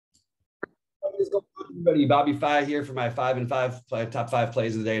is going on, everybody? BobbyFi here for my 5 and 5 top 5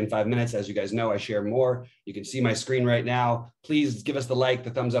 plays of the day in 5 minutes. As you guys know, I share more. You can see my screen right now. Please give us the like, the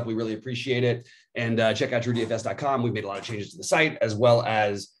thumbs up. We really appreciate it. And check out TrueDFS.com. We've made a lot of changes to the site, as well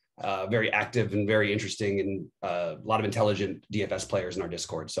as very active and very interesting and a lot of intelligent DFS players in our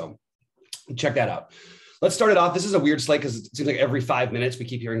Discord. So check that out. Let's start it off. This is a weird slate because it seems like every 5 minutes we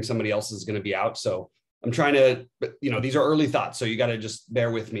keep hearing somebody else is going to be out. So I'm trying to, these are early thoughts. So you got to just bear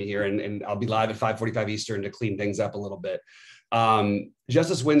with me here. And I'll be live at 5:45 Eastern to clean things up a little bit.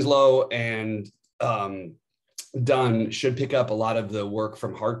 Justice Winslow and Dunn should pick up a lot of the work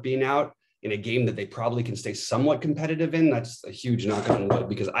from Hart being out in a game that they probably can stay somewhat competitive in. That's a huge knock on wood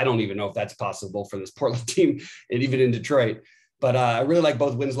because I don't even know if that's possible for this Portland team and even in Detroit. But I really like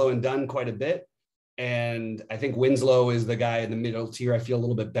both Winslow and Dunn quite a bit. And I think Winslow is the guy in the middle tier I feel a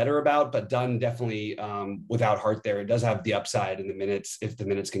little bit better about, but Dunn definitely without Hart there, it does have the upside in the minutes if the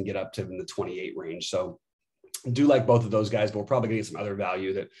minutes can get up to in the 28 range. So I do like both of those guys, but we're probably gonna get some other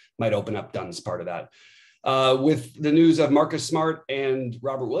value that might open up Dunn's part of that. With the news of Marcus Smart and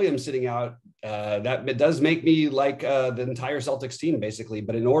Robert Williams sitting out, that it does make me like the entire Celtics team basically,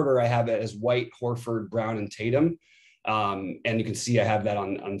 but in order I have it as White, Horford, Brown, and Tatum. And you can see I have that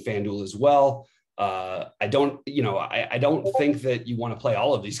on FanDuel as well. I don't think that you want to play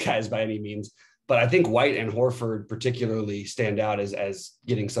all of these guys by any means, but I think White and Horford particularly stand out as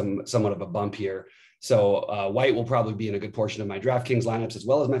getting somewhat of a bump here. So White will probably be in a good portion of my DraftKings lineups as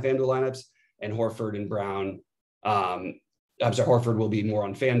well as my FanDuel lineups, and Horford and Brown. Horford will be more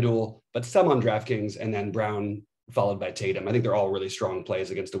on FanDuel, but some on DraftKings, and then Brown followed by Tatum. I think they're all really strong plays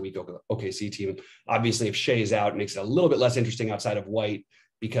against a weak OKC team. Obviously, if Shea's out, it makes it a little bit less interesting outside of White,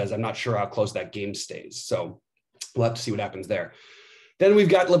 because I'm not sure how close that game stays. So we'll have to see what happens there. Then we've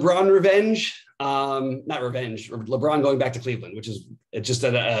got LeBron revenge. Not revenge, LeBron going back to Cleveland, which is it's just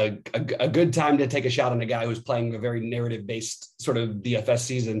a good time to take a shot on a guy who's playing a very narrative-based sort of DFS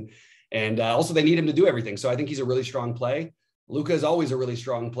season. And also they need him to do everything. So I think he's a really strong play. Luka is always a really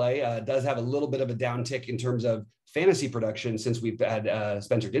strong play. Does have a little bit of a downtick in terms of fantasy production since we've had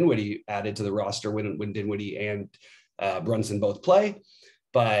Spencer Dinwiddie added to the roster when Dinwiddie and Brunson both play.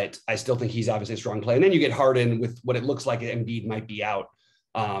 But I still think he's obviously a strong play. And then you get Harden with what it looks like Embiid might be out.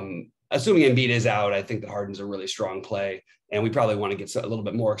 Assuming Embiid is out, I think that Harden's a really strong play. And we probably want to get a little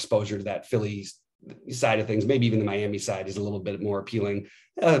bit more exposure to that Philly side of things. Maybe even the Miami side is a little bit more appealing.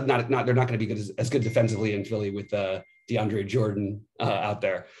 They're not going to be as good defensively in Philly with DeAndre Jordan out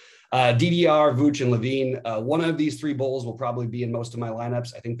there. DDR, Vooch, and Levine. One of these three Bulls will probably be in most of my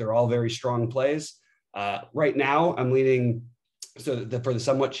lineups. I think they're all very strong plays. Right now, I'm leaning for the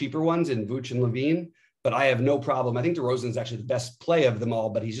somewhat cheaper ones in Vooch and Levine, but I have no problem. I think DeRozan is actually the best play of them all,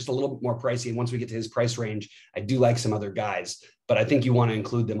 but he's just a little bit more pricey. And once we get to his price range, I do like some other guys, but I think you want to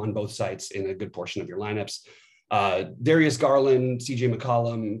include them on both sites in a good portion of your lineups. Darius Garland, CJ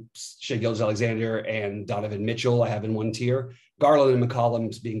McCollum, Shai Gilgeous-Alexander, and Donovan Mitchell I have in one tier. Garland and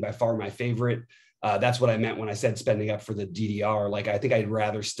McCollum's being by far my favorite. That's what I meant when I said spending up for the DDR. Like, I think I'd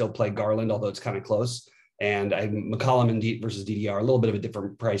rather still play Garland, although it's kind of close. And McCollum and versus DDR, a little bit of a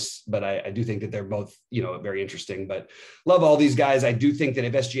different price, but I do think that they're both, very interesting. But love all these guys. I do think that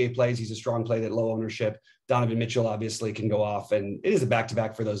if SGA plays, he's a strong play, that low ownership. Donovan Mitchell obviously can go off, and it is a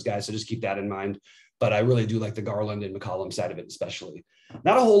back-to-back for those guys, so just keep that in mind. But I really do like the Garland and McCollum side of it, especially.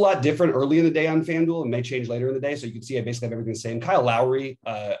 Not a whole lot different early in the day on FanDuel. It may change later in the day, so you can see I basically have everything the same. Kyle Lowry,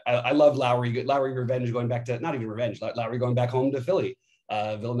 I love Lowry. Lowry revenge going back to, not even revenge, Lowry going back home to Philly.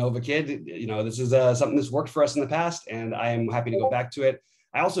 Villanova kid, this is something that's worked for us in the past, and I am happy to go back to it.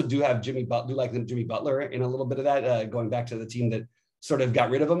 I also do have Jimmy Butler in a little bit of that, going back to the team that sort of got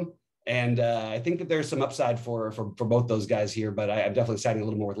rid of him. And I think that there's some upside for both those guys here, but I'm definitely siding a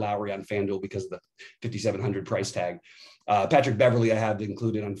little more with Lowry on FanDuel because of the 5,700 price tag. Patrick Beverly I have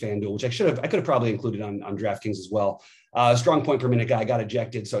included on FanDuel, which I could have probably included on DraftKings as well. Strong point per minute guy, got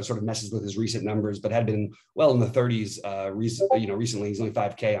ejected, so it sort of messes with his recent numbers, but had been well in the 30s recently. He's only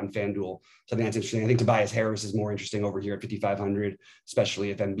 5K on FanDuel, so I think that's interesting. I think Tobias Harris is more interesting over here at 5,500,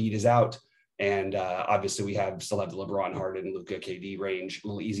 especially if Embiid is out. And obviously we still have the LeBron, Harden, Luka, KD range. A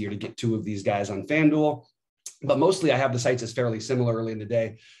little easier to get two of these guys on FanDuel, but mostly I have the sites as fairly similar early in the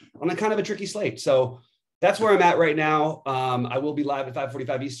day on a kind of a tricky slate. So that's where I'm at right now. I will be live at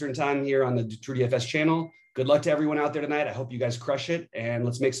 5:45 Eastern time here on the True DFS channel. Good luck to everyone out there tonight. I hope you guys crush it, and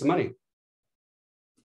let's make some money.